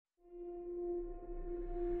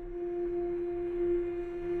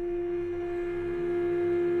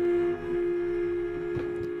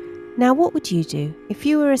Now, what would you do if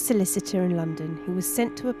you were a solicitor in London who was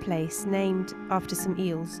sent to a place named after some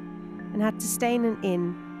eels and had to stay in an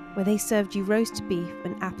inn where they served you roast beef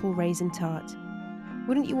and apple raisin tart?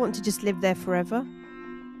 Wouldn't you want to just live there forever?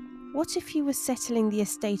 What if you were settling the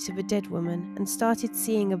estate of a dead woman and started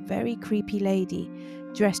seeing a very creepy lady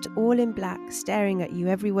dressed all in black staring at you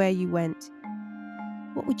everywhere you went?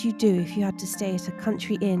 What would you do if you had to stay at a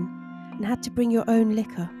country inn and had to bring your own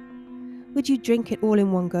liquor? Would you drink it all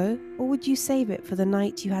in one go, or would you save it for the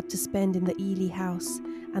night you had to spend in the Ely house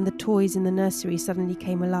and the toys in the nursery suddenly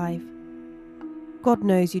came alive? God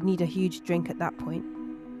knows you'd need a huge drink at that point.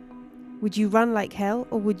 Would you run like hell,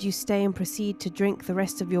 or would you stay and proceed to drink the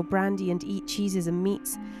rest of your brandy and eat cheeses and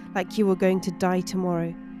meats like you were going to die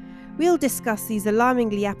tomorrow? We'll discuss these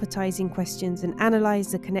alarmingly appetizing questions and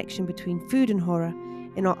analyze the connection between food and horror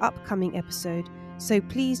in our upcoming episode, so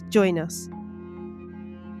please join us.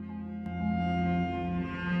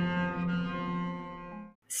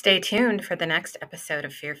 Stay tuned for the next episode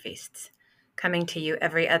of Fear Feasts, coming to you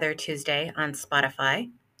every other Tuesday on Spotify,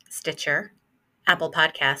 Stitcher, Apple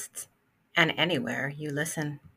Podcasts, and anywhere you listen.